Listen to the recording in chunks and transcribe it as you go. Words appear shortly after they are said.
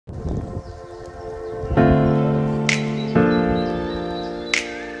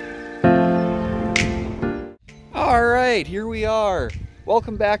right, here we are.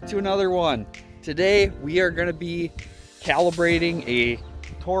 Welcome back to another one. Today we are going to be calibrating a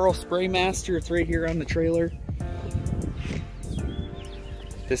Toro Spraymaster. It's right here on the trailer.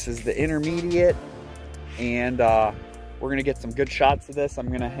 This is the intermediate, and we're going to get some good shots of this. I'm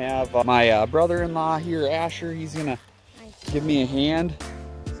going to have my brother-in-law here, Asher. He's going to give me a hand.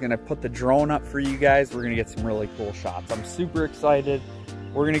 He's going to put the drone up for you guys. We're going to get some really cool shots. I'm super excited.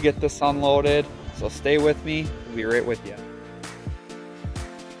 We're going to get this unloaded, so stay with me. We'll be right with you.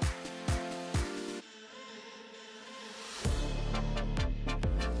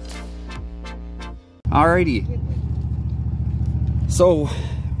 Alrighty, so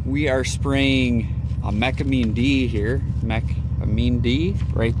we are spraying a Mecamine D here, Mecamine D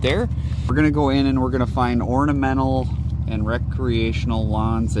right there. We're gonna go in and we're gonna find ornamental and recreational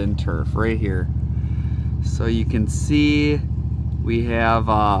lawns and turf right here. So you can see we have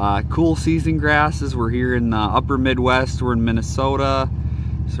cool season grasses. We're here in the upper Midwest, we're in Minnesota,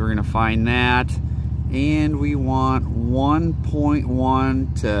 so we're gonna find that. And we want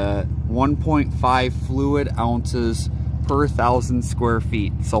 1.1 to 1.5 fluid ounces per 1,000 square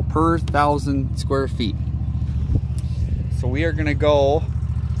feet. So per 1,000 square feet. So we are gonna go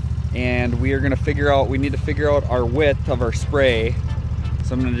and we are gonna figure out, we need to figure out our width of our spray.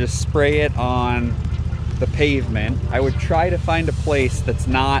 So I'm gonna just spray it on the pavement. I would try to find a place that's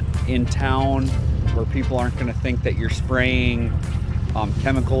not in town where people aren't gonna think that you're spraying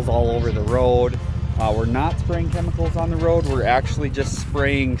chemicals all over the road. We're not spraying chemicals on the road. We're actually just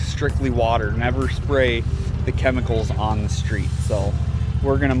spraying strictly water. Never spray the chemicals on the street. So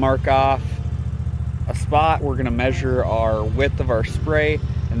we're gonna mark off a spot. We're gonna measure our width of our spray,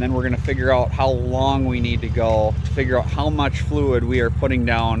 and then we're gonna figure out how long we need to go to figure out how much fluid we are putting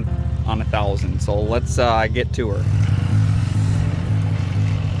down on 1,000. So let's get to her.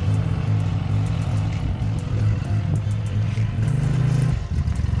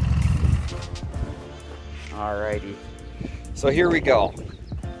 Alrighty, so here we go.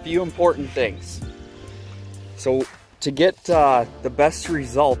 A few important things. So to get the best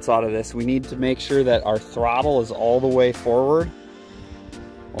results out of this, we need to make sure that our throttle is all the way forward,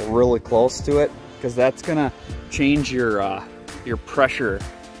 or really close to it, because that's gonna change your pressure.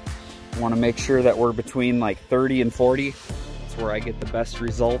 You want to make sure that we're between like 30 and 40. That's where I get the best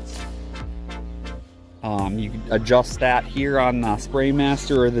results. You can adjust that here on the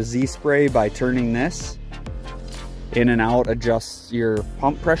Spraymaster or the Z Spray by turning this in and out, adjusts your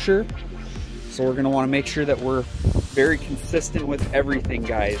pump pressure. So we're gonna wanna make sure that we're very consistent with everything,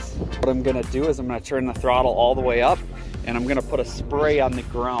 guys. What I'm gonna do is I'm gonna turn the throttle all the way up, and I'm gonna put a spray on the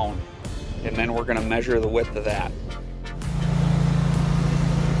ground, and then we're gonna measure the width of that.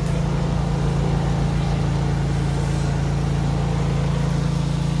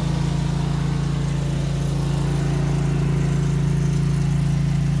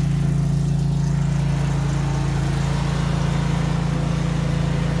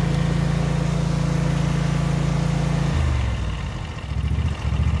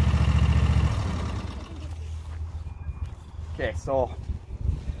 Okay, so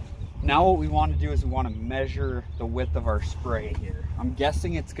now what we want to do is we want to measure the width of our spray here. I'm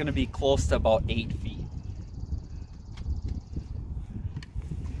guessing it's going to be close to about 8 feet.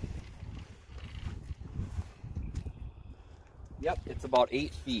 Yep, it's about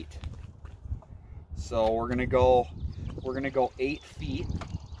 8 feet. So we're gonna go 8 feet.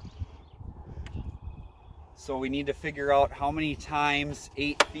 So we need to figure out how many times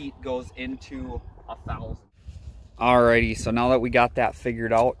 8 feet goes into 1,000. Alrighty, so now that we got that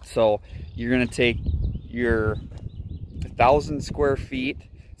figured out, so you're gonna take your 1,000 square feet.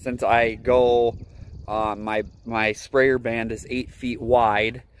 Since I go, my sprayer band is 8 feet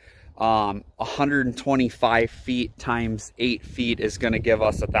wide, 125 feet times 8 feet is gonna give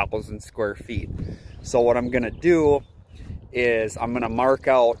us 1,000 square feet. So what I'm gonna do is I'm gonna mark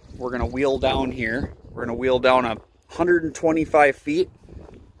out, we're gonna wheel down here. We're gonna wheel down 125 feet.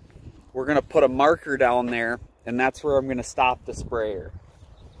 We're gonna put a marker down there, and that's where I'm gonna stop the sprayer.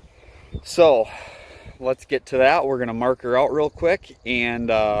 So let's get to that. We're gonna mark her out real quick, and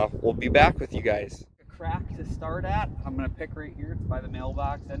we'll be back with you guys. A crack to start at, I'm gonna pick right here. It's by the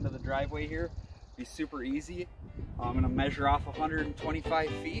mailbox end of the driveway here. Be super easy. I'm gonna measure off 125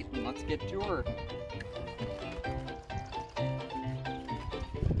 feet, and let's get to her.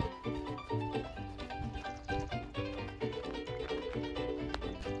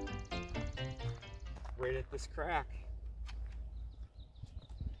 Right at this crack.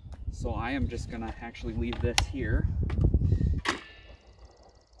 So I am just gonna actually leave this here.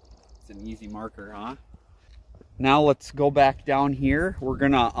 It's an easy marker, huh? Now let's go back down here. We're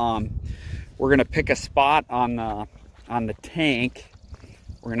gonna pick a spot on on the tank,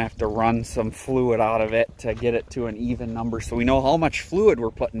 we're gonna have to run some fluid out of it to get it to an even number so we know how much fluid we're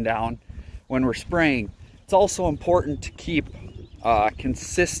putting down when we're spraying. It's also important to keep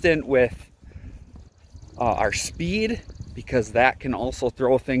consistent with our speed, because that can also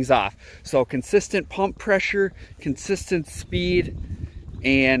throw things off. So consistent pump pressure, consistent speed,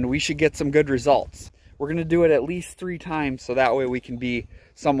 and we should get some good results. We're gonna do it at least 3 times so that way we can be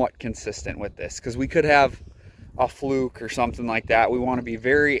somewhat consistent with this, because we could have a fluke or something like that. We want to be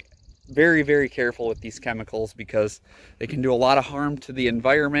very, very, very careful with these chemicals because they can do a lot of harm to the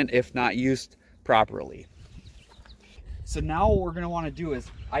environment if not used properly. So now what we're going to want to do is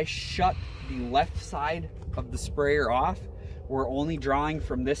I shut the left side of the sprayer off. We're only drawing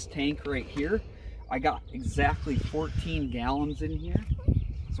from this tank right here. I got exactly 14 gallons in here.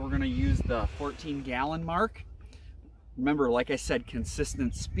 So we're going to use the 14-gallon mark. Remember, like I said,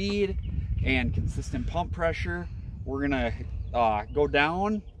 consistent speed and consistent pump pressure. We're going to go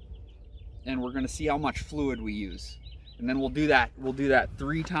down and we're going to see how much fluid we use. And then we'll do that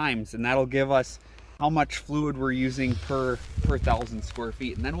 3 times, and that'll give us how much fluid we're using per 1,000 square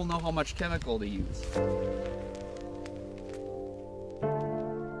feet, and then we'll know how much chemical to use.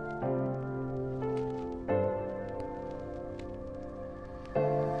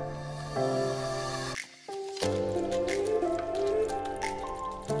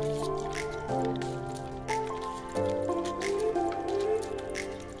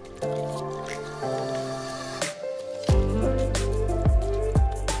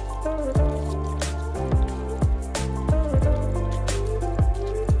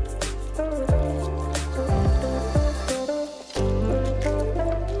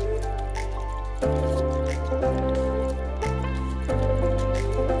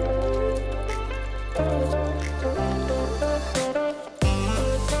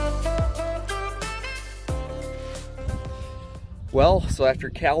 Well, so after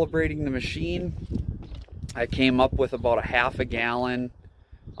calibrating the machine, I came up with about a half a gallon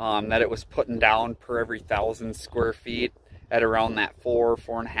that it was putting down per every 1,000 square feet at around that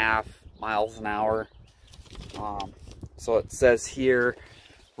 4.5 miles an hour. So it says here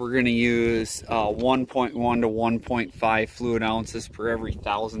we're going to use 1.1 to 1.5 fluid ounces per every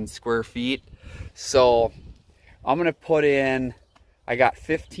 1,000 square feet. So I'm going to put in, I got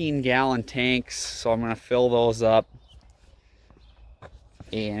 15-gallon tanks, so I'm going to fill those up.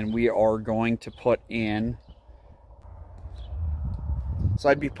 And we are going to put in, so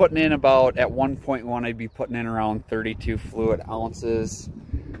I'd be putting in about, at 1.1, I'd be putting in around 32 fluid ounces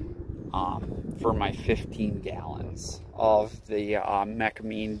for my 15 gallons of the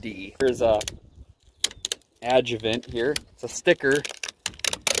Mekamine D. Here's a adjuvant here. It's a sticker.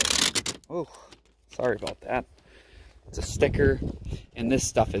 Oh, sorry about that. It's a sticker, and this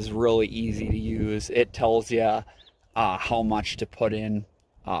stuff is really easy to use. It tells you how much to put in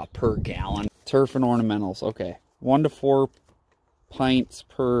per gallon. Turf and ornamentals, okay. 1 to 4 pints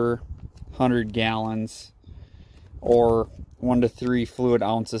per 100 gallons, or 1 to 3 fluid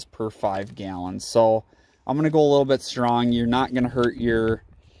ounces per 5 gallons. So I'm going to go a little bit strong. You're not going to hurt your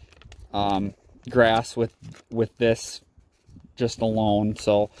grass with this just alone.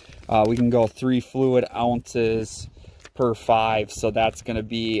 So we can go 3 fluid ounces per 5. So that's going to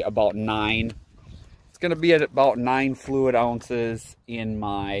be about 9. Going to be at about 9 fluid ounces in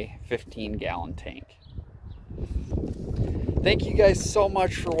my 15-gallon tank. Thank you guys so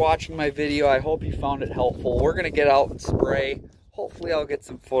much for watching my video. I hope you found it helpful. We're going to get out and spray. Hopefully I'll get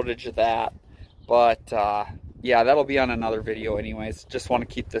some footage of that. But yeah, that'll be on another video anyways. Just want to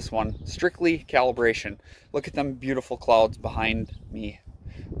keep this one strictly calibration. Look at them beautiful clouds behind me.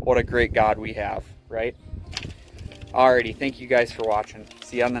 What a great God we have, right? Alrighty, thank you guys for watching.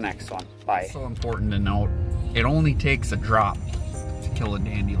 See you on the next one. Bye. It's so important to note, it only takes a drop to kill a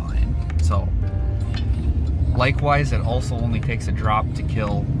dandelion. So, likewise, it also only takes a drop to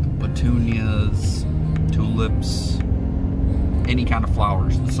kill petunias, tulips, any kind of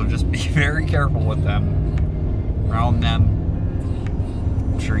flowers. So just be very careful with them, around them.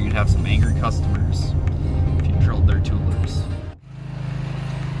 I'm sure you'd have some angry customers if you drilled their tulips.